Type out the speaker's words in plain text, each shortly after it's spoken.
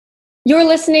You're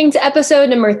listening to episode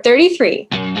number 33.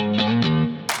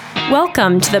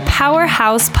 Welcome to the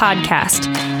Powerhouse Podcast.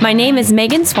 My name is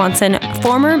Megan Swanson,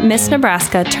 former Miss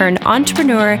Nebraska turned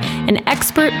entrepreneur and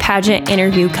expert pageant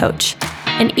interview coach.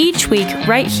 And each week,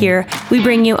 right here, we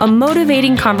bring you a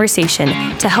motivating conversation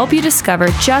to help you discover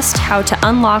just how to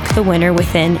unlock the winner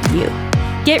within you.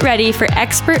 Get ready for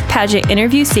expert pageant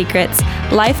interview secrets,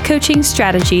 life coaching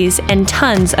strategies, and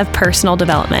tons of personal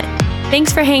development.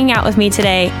 Thanks for hanging out with me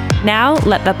today. Now,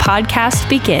 let the podcast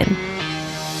begin.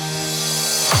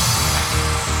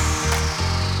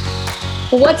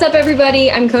 What's up,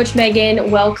 everybody? I'm Coach Megan.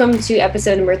 Welcome to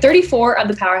episode number 34 of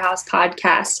the Powerhouse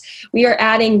Podcast. We are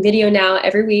adding video now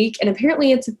every week, and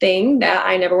apparently it's a thing that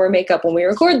I never wear makeup when we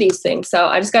record these things. So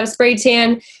I just got a spray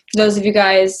tan. For those of you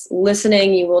guys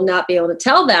listening, you will not be able to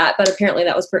tell that, but apparently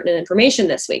that was pertinent information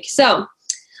this week. So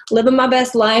living my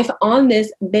best life on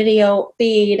this video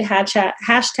feed,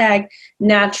 hashtag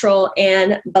natural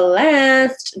and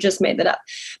blessed. Just made that up.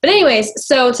 But anyways,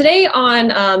 so today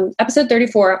on episode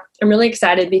 34, I'm really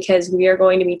excited because we are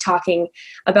going to be talking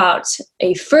about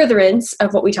a furtherance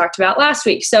of what we talked about last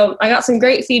week. So I got some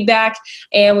great feedback,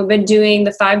 and we've been doing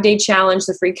the 5-day challenge,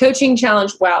 the free coaching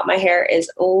challenge. Wow, my hair is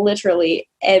literally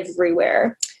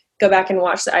everywhere. Go back and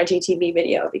watch the IGTV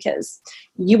video because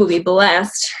you will be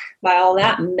blessed by all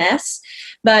that mess.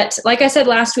 But like I said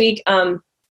last week,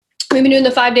 we've been doing the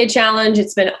 5-day challenge.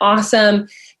 It's been awesome,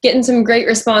 getting some great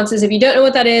responses. If you don't know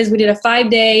what that is, we did a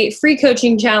 5-day free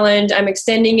coaching challenge. I'm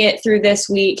extending it through this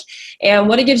week. And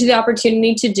what it gives you the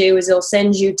opportunity to do is it'll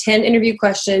send you 10 interview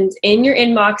questions in your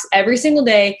inbox every single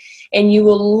day, and you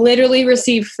will literally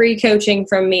receive free coaching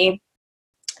from me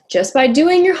just by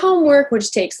doing your homework,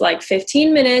 which takes like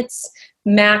 15 minutes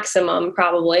maximum,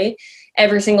 probably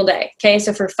every single day. Okay.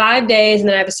 So for 5 days, and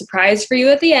then I have a surprise for you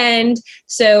at the end.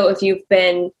 So if you've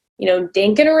been,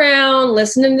 dinking around,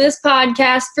 listening to this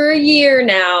podcast for a year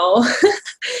now,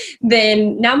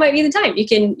 then now might be the time. You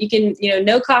can,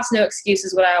 no cost, no excuse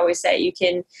is what I always say. You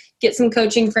can get some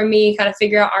coaching from me, kind of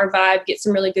figure out our vibe, get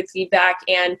some really good feedback.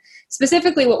 And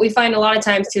specifically what we find a lot of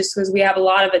times too, is because we have a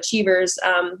lot of achievers,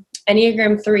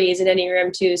 Enneagram 3s and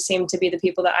Enneagram 2s seem to be the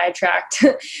people that I attract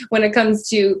when it comes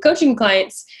to coaching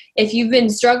clients. If you've been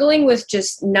struggling with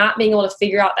just not being able to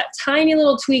figure out that tiny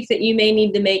little tweak that you may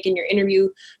need to make in your interview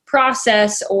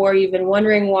process, or you've been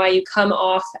wondering why you come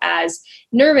off as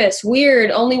nervous, weird,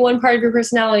 only one part of your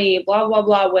personality, blah, blah,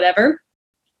 blah, whatever,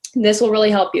 this will really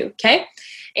help you, okay?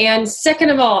 And second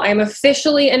of all, I'm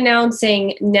officially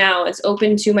announcing now it's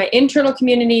open to my internal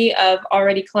community of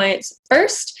already clients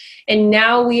first, and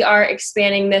now we are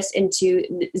expanding this into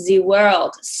the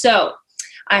world. So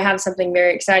I have something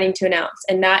very exciting to announce,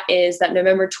 and that is that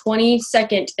November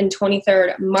 22nd and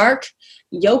 23rd, mark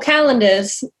your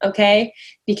calendars, okay?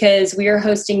 Because we are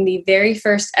hosting the very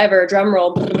first ever,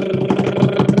 drumroll,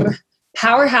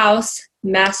 Powerhouse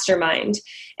Mastermind.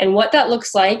 And what that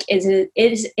looks like is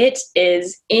it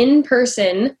is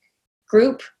in-person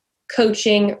group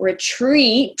coaching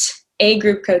retreat, a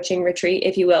group coaching retreat,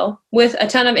 if you will, with a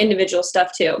ton of individual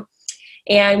stuff too.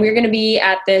 And we're going to be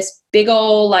at this big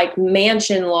old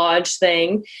mansion lodge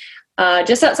thing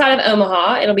just outside of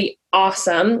Omaha. It'll be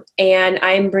awesome. And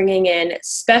I'm bringing in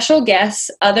special guests,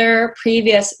 other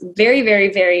previous very,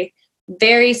 very, very,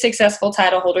 very successful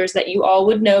title holders that you all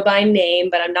would know by name,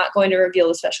 but I'm not going to reveal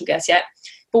the special guests yet.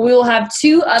 But we will have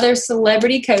 2 other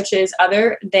celebrity coaches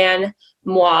other than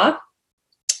moi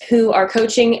who are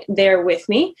coaching there with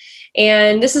me.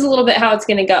 And this is a little bit how it's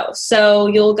going to go. So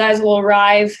you guys will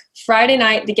arrive Friday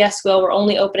night. The guests will. We're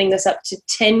only opening this up to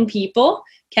 10 people.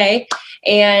 Okay.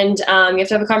 And you have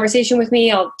to have a conversation with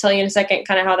me. I'll tell you in a second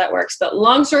kind of how that works. But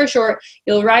long story short,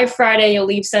 you'll arrive Friday, you'll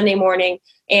leave Sunday morning,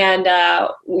 and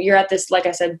you're at this, like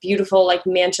I said, beautiful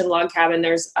mansion log cabin.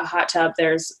 There's a hot tub,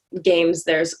 there's games,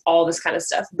 there's all this kind of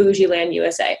stuff, Bougie Land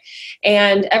USA.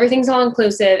 And everything's all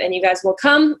inclusive, and you guys will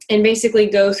come and basically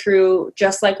go through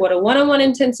just like what a one-on-one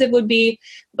intensive would be.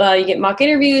 You get mock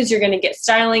interviews, you're going to get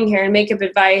styling, hair and makeup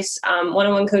advice,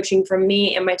 one-on-one coaching from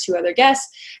me and my 2 other guests,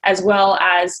 as well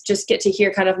as just get to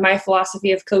hear kind of my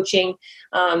philosophy of coaching,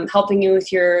 helping you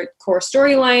with your core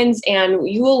storylines, and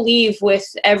you will leave with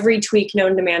every tweak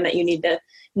known to man that you need to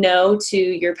know to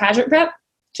your pageant prep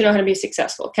to know how to be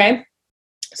successful, okay?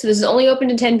 So this is only open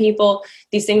to 10 people.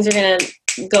 These things are going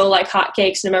to go like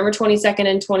hotcakes November 22nd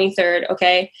and 23rd,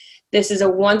 okay? This is a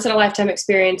once-in-a-lifetime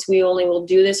experience. We only will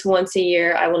do this once a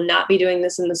year. I will not be doing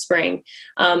this in the spring,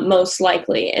 most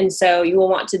likely. And so you will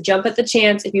want to jump at the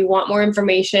chance. If you want more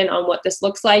information on what this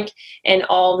looks like and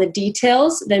all the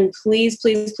details, then please,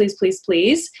 please, please, please,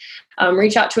 please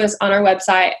reach out to us on our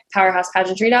website,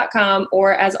 powerhousepageantry.com,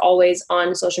 or as always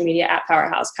on social media at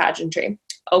Powerhouse Pageantry.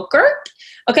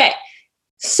 Okay.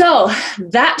 So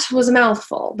that was a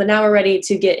mouthful, but now we're ready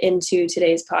to get into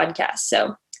today's podcast.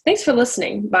 So thanks for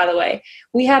listening, by the way.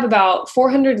 We have about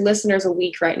 400 listeners a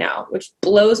week right now, which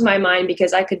blows my mind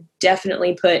because I could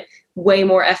definitely put way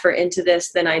more effort into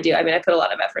this than I do. I mean, I put a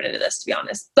lot of effort into this, to be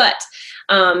honest, but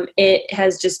it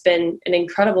has just been an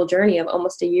incredible journey of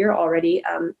almost a year already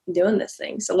doing this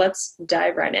thing. So let's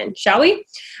dive right in, shall we?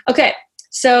 Okay,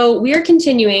 so we are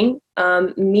continuing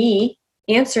me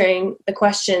answering the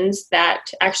questions that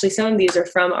actually some of these are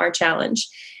from our challenge.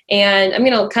 And I'm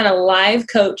going to kind of live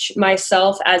coach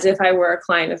myself as if I were a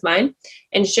client of mine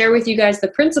and share with you guys the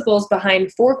principles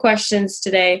behind 4 questions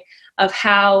today of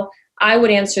how I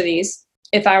would answer these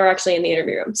if I were actually in the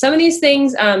interview room. Some of these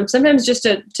things, sometimes just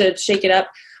to shake it up,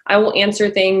 I will answer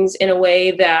things in a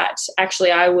way that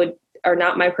actually are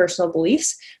not my personal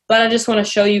beliefs, but I just want to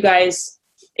show you guys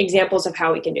examples of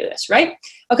how we can do this, right?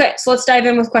 Okay, so let's dive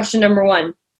in with question number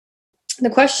 1.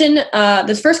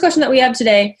 This first question that we have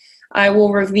today, I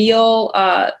will reveal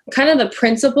kind of the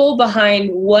principle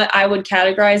behind what I would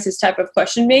categorize this type of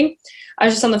question being. I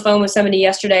was just on the phone with somebody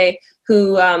yesterday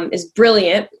who is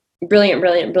brilliant,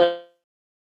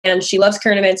 and she loves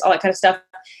current events, all that kind of stuff.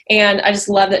 And I just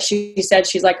love that she said,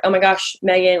 she's like, oh my gosh,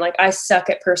 Megan, like I suck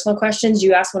at personal questions.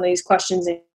 You asked one of these questions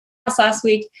in class last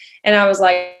week. And I was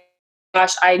like,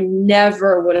 gosh, I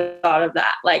never would have thought of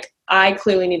that. Like I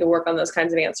clearly need to work on those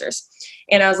kinds of answers.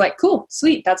 And I was like, cool,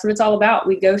 sweet. That's what it's all about.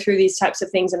 We go through these types of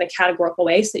things in a categorical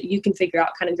way so that you can figure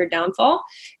out kind of your downfall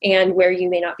and where you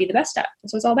may not be the best at.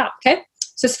 That's what it's all about. Okay.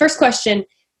 So this first question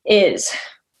is,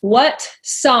 what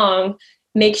song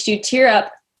makes you tear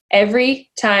up every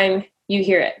time you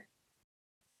hear it?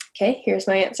 Okay, here's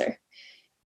my answer.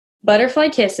 Butterfly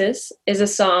Kisses is a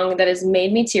song that has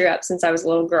made me tear up since I was a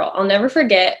little girl. I'll never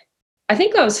forget. I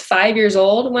think I was 5 years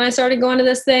old when I started going to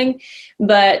this thing,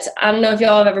 but I don't know if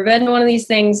y'all have ever been to one of these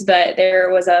things, but there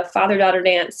was a father-daughter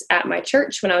dance at my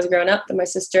church when I was growing up that my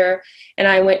sister and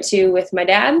I went to with my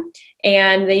dad,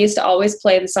 and they used to always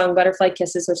play the song Butterfly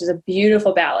Kisses, which is a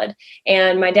beautiful ballad.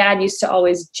 And my dad used to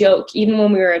always joke, even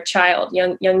when we were a child,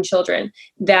 young children,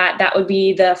 that would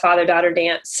be the father-daughter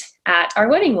dance at our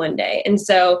wedding one day. And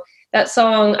so that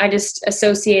song, I just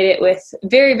associate it with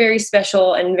very, very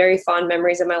special and very fond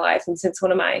memories of my life. And since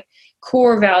one of my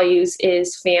core values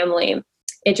is family,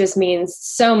 it just means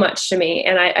so much to me.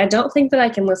 And I don't think that I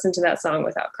can listen to that song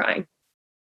without crying.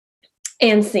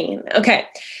 And scene. Okay,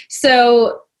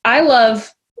 so I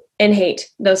love and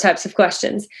hate those types of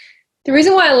questions. The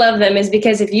reason why I love them is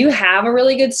because if you have a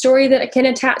really good story that can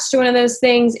attach to one of those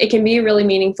things, it can be a really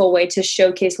meaningful way to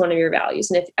showcase one of your values.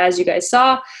 And if, as you guys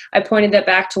saw, I pointed that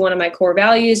back to one of my core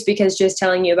values because just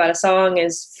telling you about a song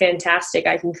is fantastic.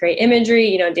 I can create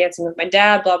imagery, dancing with my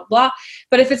dad, blah, blah, blah.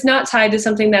 But if it's not tied to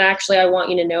something that actually I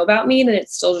want you to know about me, then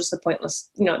it's still just a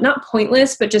pointless, not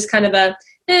pointless, but just kind of a,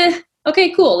 okay,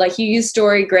 cool. Like you used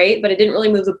story, great, but it didn't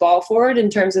really move the ball forward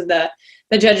in terms of the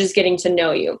judges getting to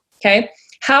know you, okay?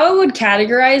 How I would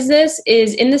categorize this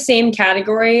is in the same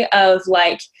category of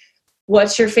like,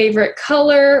 what's your favorite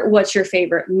color? What's your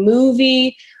favorite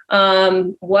movie?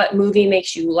 What movie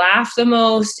makes you laugh the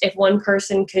most? If one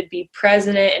person could be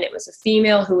president and it was a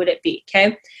female, who would it be?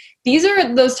 Okay. These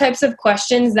are those types of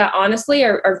questions that honestly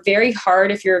are very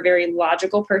hard if you're a very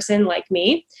logical person like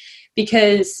me,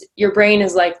 because your brain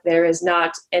is like, there is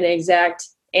not an exact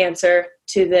answer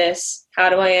to this. How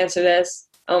do I answer this?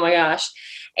 Oh my gosh.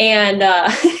 And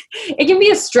it can be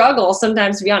a struggle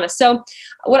sometimes, to be honest. So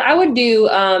what I would do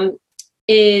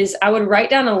is I would write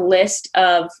down a list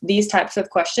of these types of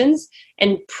questions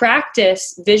and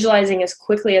practice visualizing as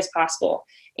quickly as possible.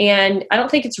 And I don't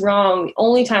think it's wrong. The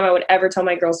only time I would ever tell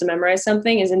my girls to memorize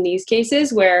something is in these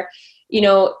cases where,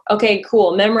 okay,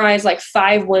 cool, memorize like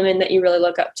 5 women that you really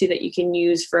look up to that you can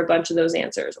use for a bunch of those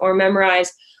answers, or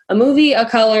memorize a movie, a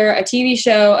color, a TV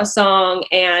show, a song,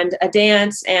 and a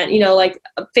dance, and, like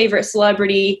a favorite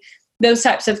celebrity, those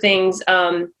types of things,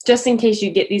 just in case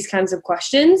you get these kinds of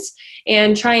questions,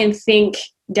 and try and think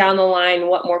down the line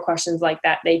what more questions like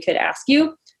that they could ask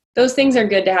you. Those things are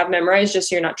good to have memorized just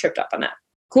so you're not tripped up on that.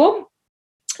 Cool?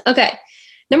 Okay.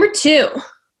 Number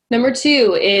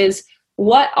two is,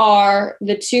 what are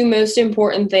the 2 most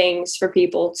important things for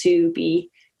people to be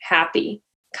happy?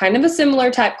 Kind of a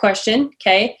similar type question,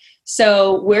 okay?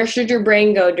 So where should your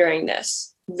brain go during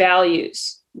this?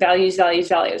 Values.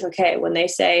 Okay, when they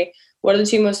say, what are the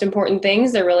 2 most important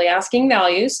things? They're really asking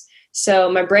values. So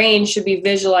my brain should be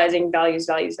visualizing values,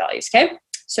 okay?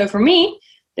 So for me,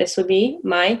 this would be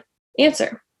my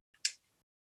answer.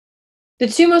 The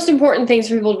two most important things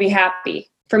for people to be happy,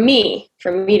 for me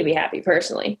to be happy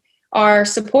personally, are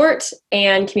support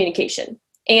and communication.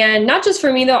 And not just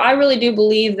for me, though, I really do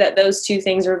believe that those two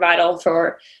things are vital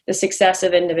for the success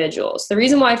of individuals. The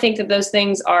reason why I think that those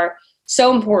things are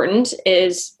so important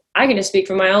is I can just speak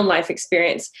from my own life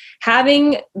experience.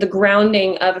 Having the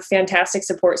grounding of a fantastic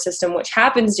support system, which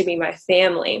happens to be my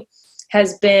family,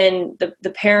 has been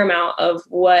the paramount of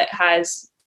what has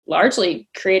largely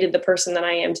created the person that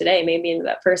I am today, made me into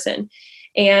that person.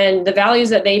 And the values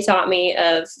that they taught me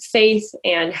of faith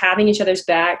and having each other's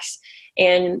backs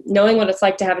and knowing what it's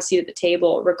like to have a seat at the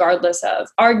table, regardless of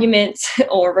arguments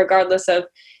or regardless of,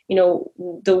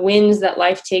 the winds that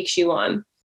life takes you on.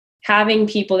 Having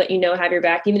people that have your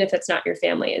back, even if it's not your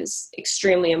family, is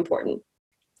extremely important.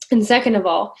 And second of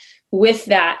all, with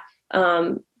that,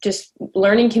 just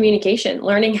learning communication,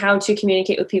 learning how to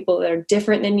communicate with people that are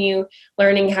different than you,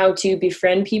 learning how to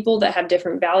befriend people that have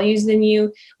different values than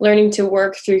you, learning to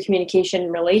work through communication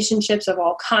and relationships of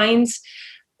all kinds.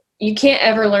 You can't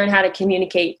ever learn how to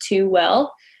communicate too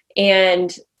well.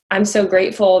 And I'm so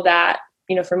grateful that,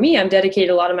 for me, I've dedicated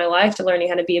a lot of my life to learning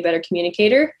how to be a better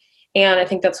communicator. And I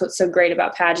think that's what's so great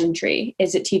about pageantry,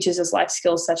 is it teaches us life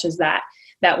skills such as that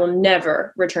will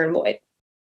never return void.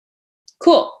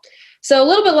 Cool. So a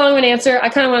little bit long of an answer. I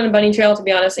kind of went on a bunny trail, to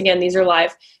be honest. Again, these are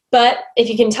live. But if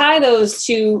you can tie those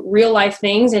to real life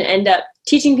things and end up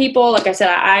teaching people, like I said,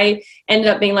 I ended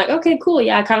up being like, okay, cool.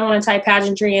 Yeah, I kind of want to tie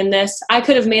pageantry in this. I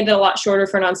could have made that a lot shorter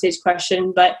for an onstage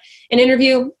question, but an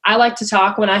interview, I like to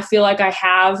talk when I feel like I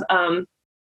have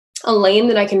a lane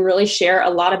that I can really share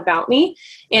a lot about me.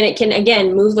 And it can,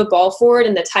 again, move the ball forward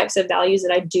in the types of values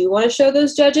that I do want to show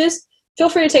those judges. Feel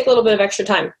free to take a little bit of extra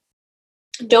time.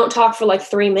 Don't talk for like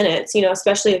 3 minutes,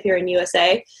 especially if you're in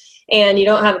USA and you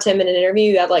don't have a 10-minute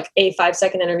interview, you have like a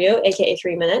 5-second interview, aka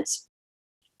 3 minutes.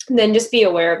 Then just be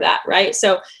aware of that, right?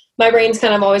 So my brain's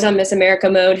kind of always on Miss America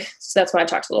mode. So that's why I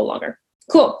talked a little longer.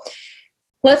 Cool.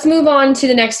 Let's move on to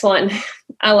the next one.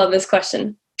 I love this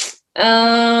question.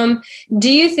 Do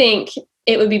you think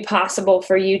it would be possible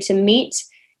for you to meet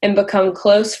and become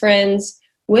close friends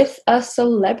with a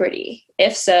celebrity?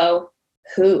 If so,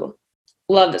 who?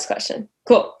 Love this question.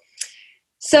 Cool.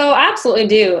 So I absolutely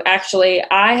do, actually.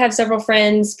 I have several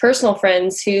friends, personal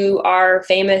friends, who are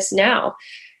famous now.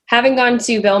 Having gone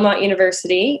to Belmont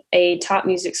University, a top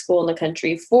music school in the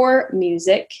country for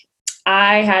music,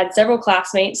 I had several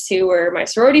classmates who were my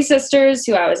sorority sisters,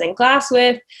 who I was in class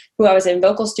with, who I was in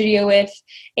vocal studio with,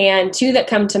 and two that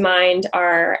come to mind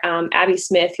are Abby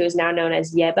Smith, who is now known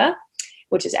as Yeba,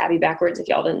 which is Abby backwards if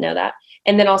y'all didn't know that.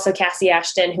 And then also Cassie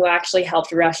Ashton, who actually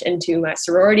helped rush into my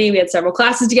sorority. We had several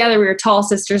classes together. We were tall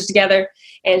sisters together.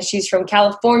 And she's from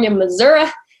California, Missouri.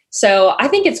 So I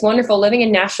think it's wonderful. Living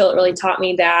in Nashville, it really taught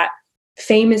me that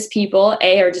famous people,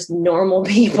 are just normal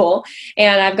people.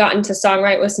 And I've gotten to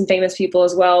songwrite with some famous people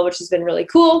as well, which has been really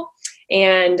cool.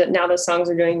 And now those songs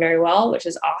are doing very well, which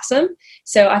is awesome.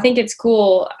 So I think it's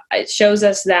cool. It shows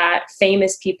us that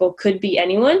famous people could be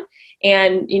anyone.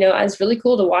 And, it's really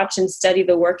cool to watch and study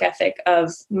the work ethic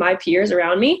of my peers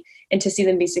around me, and to see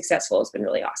them be successful has been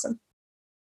really awesome.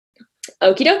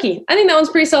 Okie dokie. I think that one's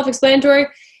pretty self-explanatory.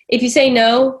 If you say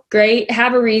no, great.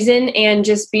 Have a reason, and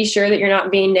just be sure that you're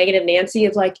not being negative Nancy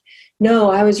of like,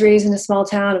 no, I was raised in a small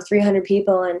town of 300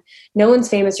 people and no one's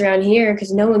famous around here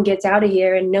because no one gets out of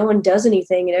here and no one does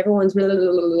anything and everyone's blah, blah,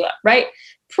 blah, blah, right?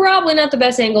 Probably not the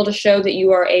best angle to show that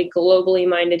you are a globally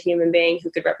minded human being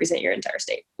who could represent your entire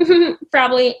state.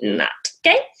 Probably not.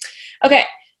 Okay.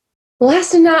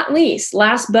 Last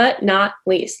but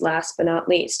not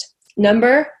least.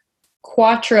 Numero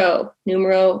cuatro.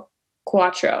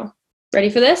 Ready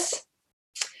for this?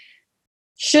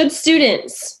 Should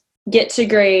students get to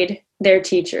grade their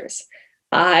teachers?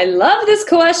 I love this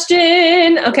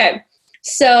question. Okay.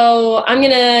 So I'm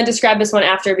going to describe this one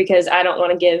after, because I don't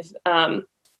want to give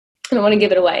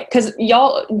it away. Because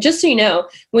y'all, just so you know,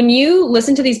 when you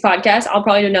listen to these podcasts, I'll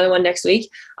probably do another one next week.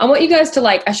 I want you guys to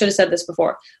I should have said this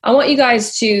before. I want you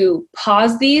guys to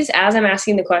pause these as I'm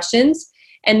asking the questions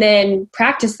and then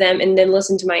practice them and then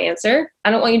listen to my answer. I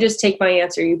don't want you to just take my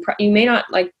answer. You may not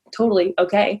totally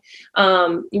okay.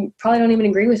 You probably don't even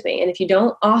agree with me. And if you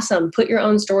don't, awesome. Put your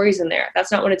own stories in there.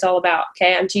 That's not what it's all about.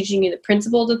 Okay. I'm teaching you the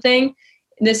principle of the thing.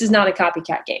 This is not a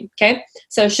copycat game. Okay.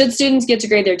 So should students get to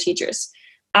grade their teachers?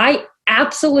 I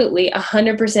absolutely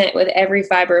 100% with every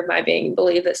fiber of my being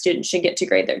believe that students should get to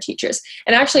grade their teachers.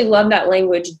 And I actually love that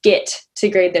language, get to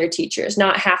grade their teachers,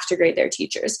 not have to grade their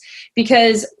teachers,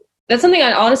 because that's something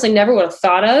I honestly never would have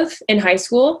thought of in high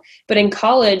school, but in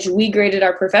college we graded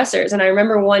our professors. And I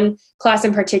remember one class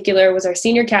in particular was our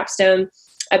senior capstone.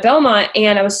 at Belmont,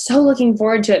 and I was so looking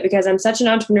forward to it because I'm such an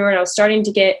entrepreneur, and I was starting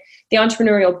to get the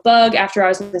entrepreneurial bug after I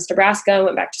was in Miss Nebraska and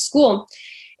went back to school.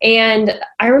 And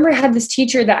I remember I had this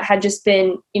teacher that had just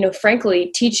been,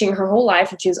 frankly, teaching her whole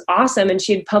life, and she was awesome. And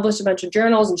she had published a bunch of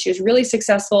journals, and she was really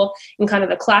successful in kind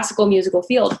of the classical musical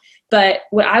field. But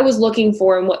what I was looking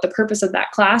for and what the purpose of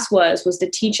that class was to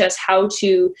teach us how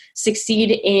to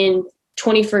succeed in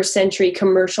 21st century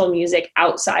commercial music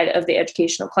outside of the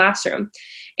educational classroom.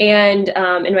 And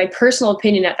in my personal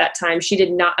opinion at that time, she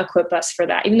did not equip us for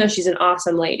that, even though she's an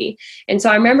awesome lady. And so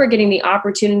I remember getting the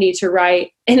opportunity to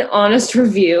write an honest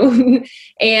review,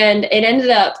 and it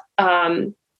ended up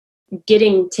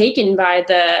getting taken by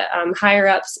the higher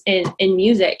ups in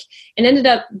music, and ended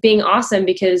up being awesome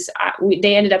because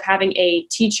they ended up having a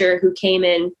teacher who came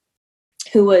in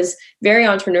who was very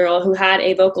entrepreneurial, who had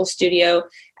a vocal studio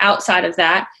outside of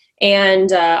that.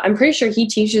 And I'm pretty sure he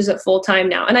teaches it full time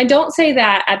now. And I don't say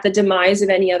that at the demise of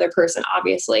any other person,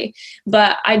 obviously,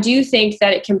 but I do think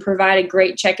that it can provide a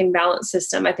great check and balance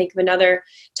system. I think of another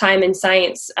time in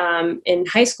science in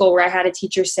high school where I had a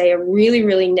teacher say a really,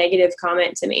 really negative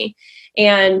comment to me.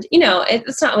 And,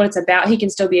 it's not what it's about. He can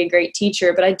still be a great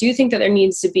teacher, but I do think that there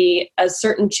needs to be a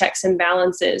certain checks and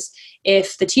balances.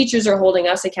 If the teachers are holding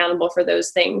us accountable for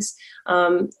those things,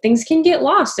 things can get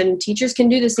lost, and teachers can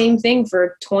do the same thing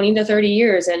for 20 to 30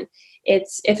 years. And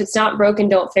if it's not broken,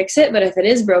 don't fix it. But if it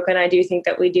is broken, I do think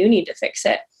that we do need to fix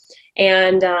it.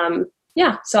 And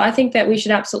so I think that we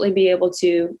should absolutely be able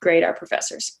to grade our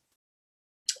professors.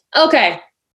 Okay.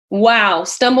 Wow.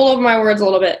 Stumbled over my words a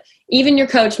little bit. Even your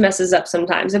coach messes up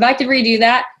sometimes. If I could redo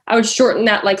that, I would shorten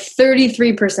that like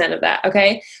 33% of that.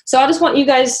 Okay. So I just want you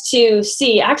guys to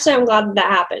see, actually, I'm glad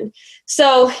that happened.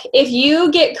 So if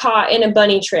you get caught in a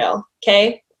bunny trail,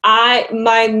 okay,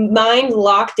 my mind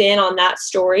locked in on that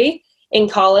story in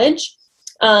college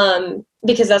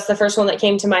because that's the first one that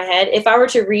came to my head. If I were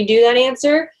to redo that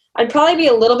answer, I'd probably be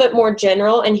a little bit more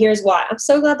general. And here's why. I'm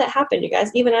so glad that happened, you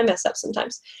guys. Even I mess up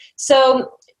sometimes.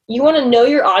 So you want to know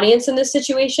your audience in this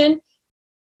situation.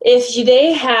 If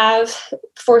they have,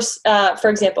 for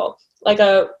example, like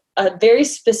a very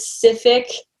specific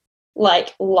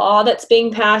like law that's being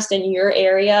passed in your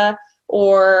area,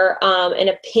 or an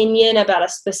opinion about a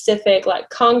specific like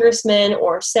congressman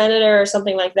or senator or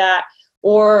something like that,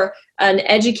 or an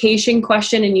education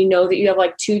question, and you know that you have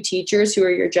like two teachers who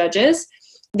are your judges,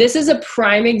 this is a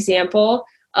prime example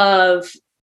of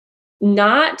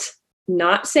not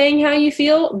saying how you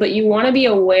feel, but you want to be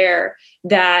aware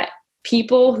that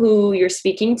people who you're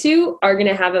speaking to are going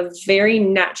to have a very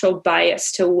natural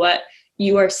bias to what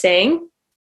you are saying.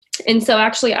 And so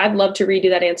actually, I'd love to redo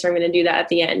that answer. I'm going to do that at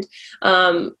the end.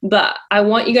 But I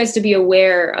want you guys to be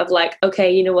aware of like,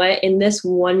 okay, you know what? In this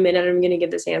 1 minute, I'm going to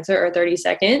give this answer, or 30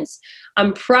 seconds.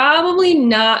 I'm probably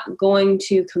not going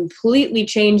to completely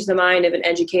change the mind of an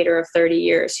educator of 30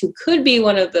 years who could be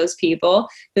one of those people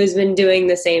who's been doing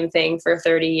the same thing for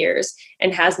 30 years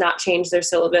and has not changed their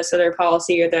syllabus or their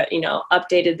policy, or that,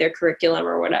 updated their curriculum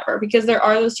or whatever, because there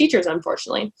are those teachers,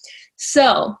 unfortunately.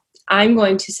 So I'm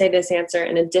going to say this answer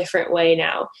in a different way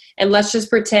now. And let's just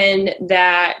pretend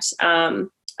that,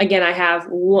 again, I have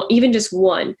even just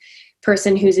one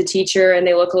person who's a teacher, and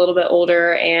they look a little bit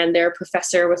older, and they're a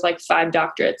professor with like 5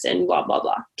 doctorates and blah, blah,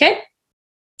 blah. Okay.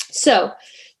 So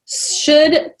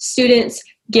should students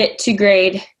get to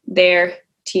grade their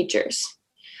teachers?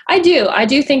 I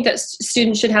do think that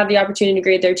students should have the opportunity to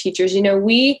grade their teachers.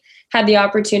 We had the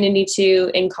opportunity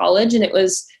to in college, and it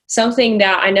was something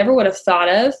that I never would have thought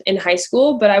of in high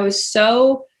school, but I was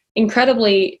so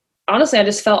incredibly, honestly, I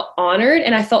just felt honored,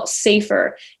 and I felt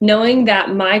safer knowing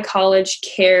that my college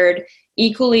cared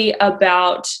equally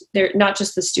about not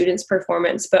just the students'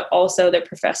 performance, but also their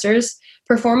professors'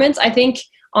 performance. I think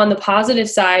on the positive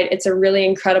side, it's a really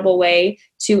incredible way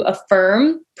to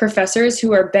affirm professors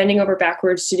who are bending over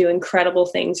backwards to do incredible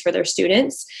things for their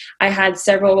students. I had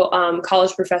several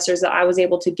college professors that I was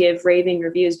able to give raving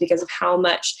reviews because of how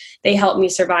much they helped me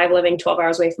survive living 12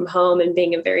 hours away from home and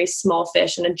being a very small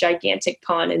fish in a gigantic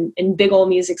pond in big old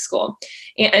music school.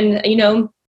 And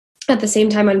at the same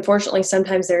time, unfortunately,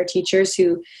 sometimes there are teachers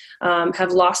who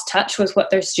have lost touch with what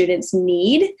their students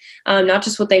need, not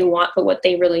just what they want, but what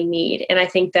they really need. And I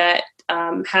think that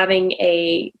having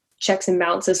a checks and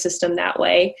balances system that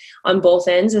way on both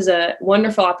ends is a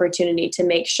wonderful opportunity to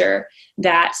make sure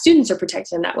that students are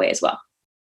protected in that way as well.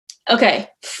 Okay,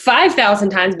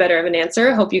 5,000 times better of an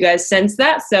answer. Hope you guys sense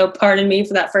that. So pardon me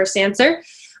for that first answer.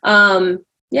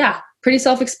 Pretty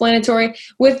self-explanatory.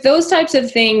 With those types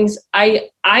of things, I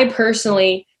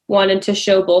personally wanted to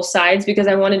show both sides because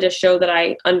I wanted to show that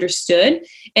I understood.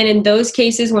 And in those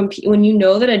cases, when you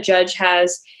know that a judge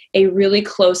has a really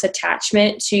close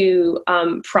attachment to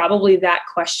probably that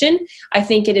question, I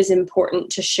think it is important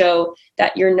to show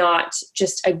that you're not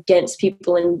just against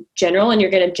people in general and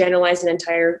you're going to generalize an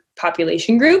entire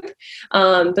population group,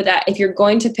 but that if you're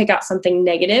going to pick out something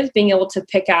negative, being able to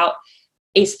pick out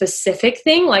a specific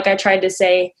thing, like I tried to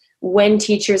say, when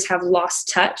teachers have lost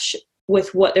touch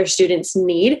with what their students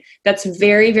need, that's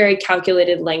very, very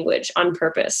calculated language on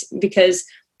purpose, because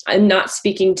I'm not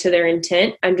speaking to their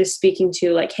intent. I'm just speaking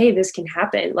to like, hey, this can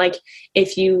happen. Like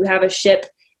if you have a ship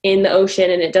in the ocean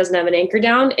and it doesn't have an anchor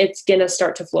down, it's going to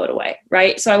start to float away,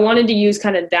 right? So I wanted to use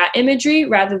kind of that imagery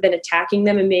rather than attacking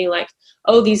them and being like,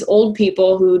 oh, these old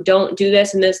people who don't do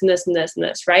this and this and this and this and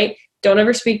this, right? Don't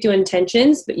ever speak to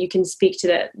intentions, but you can speak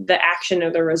to the action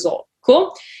or the result.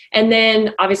 Cool. And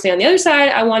then obviously on the other side,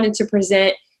 I wanted to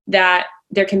present that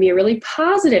there can be a really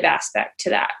positive aspect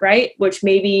to that, right? Which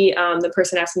maybe the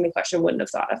person asking the question wouldn't have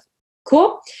thought of.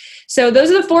 Cool. So those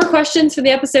are the 4 questions for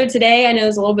the episode today. I know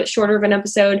it's a little bit shorter of an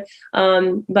episode,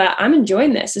 but I'm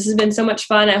enjoying this. This has been so much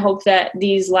fun. I hope that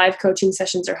these live coaching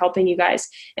sessions are helping you guys.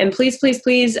 And please, please,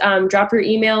 please drop your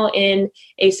email in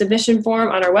a submission form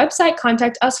on our website,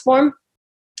 Contact Us form.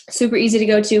 Super easy to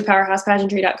go to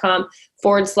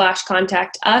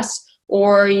powerhousepageantry.com/contact us,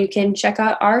 or you can check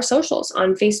out our socials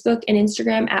on Facebook and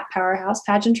Instagram at Powerhouse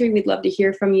Pageantry. We'd love to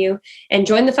hear from you, and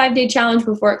join the 5-day challenge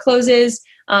before it closes.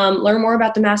 Learn more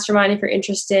about the mastermind if you're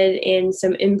interested in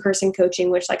some in-person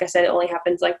coaching, which, like I said, it only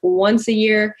happens like once a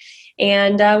year.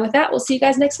 And with that, we'll see you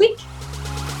guys next week.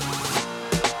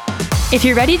 If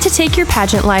you're ready to take your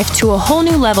pageant life to a whole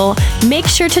new level, make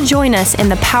sure to join us in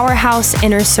the Powerhouse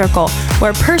Inner Circle,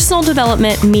 where personal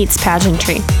development meets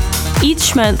pageantry.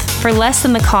 Each month, for less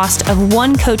than the cost of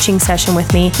one coaching session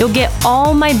with me, you'll get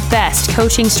all my best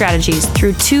coaching strategies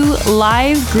through 2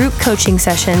 live group coaching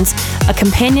sessions, a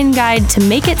companion guide to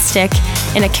make it stick,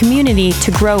 and a community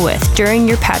to grow with during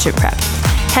your pageant prep.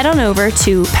 Head on over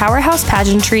to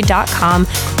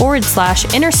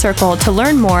powerhousepageantry.com/inner circle to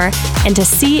learn more and to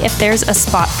see if there's a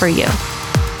spot for you.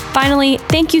 Finally,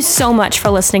 thank you so much for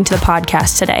listening to the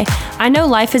podcast today. I know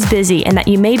life is busy and that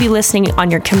you may be listening on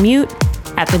your commute,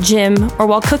 at the gym, or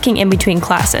while cooking in between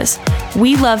classes.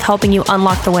 We love helping you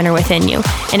unlock the winner within you.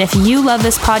 And if you love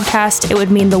this podcast, it would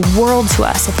mean the world to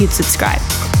us if you'd subscribe.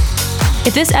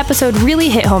 If this episode really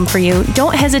hit home for you,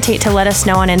 don't hesitate to let us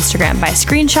know on Instagram by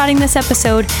screenshotting this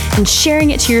episode and sharing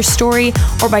it to your story,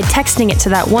 or by texting it to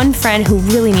that one friend who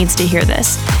really needs to hear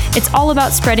this. It's all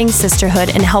about spreading sisterhood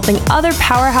and helping other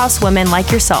powerhouse women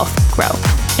like yourself grow.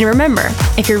 And remember,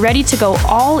 if you're ready to go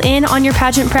all in on your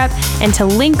pageant prep and to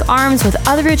link arms with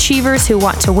other achievers who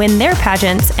want to win their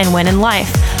pageants and win in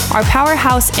life, our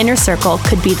Powerhouse Inner Circle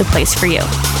could be the place for you.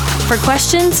 For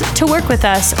questions, to work with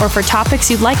us, or for topics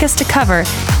you'd like us to cover,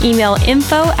 email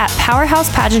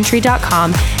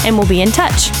info@powerhousepageantry.com and we'll be in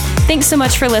touch. Thanks so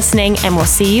much for listening, and we'll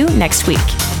see you next week.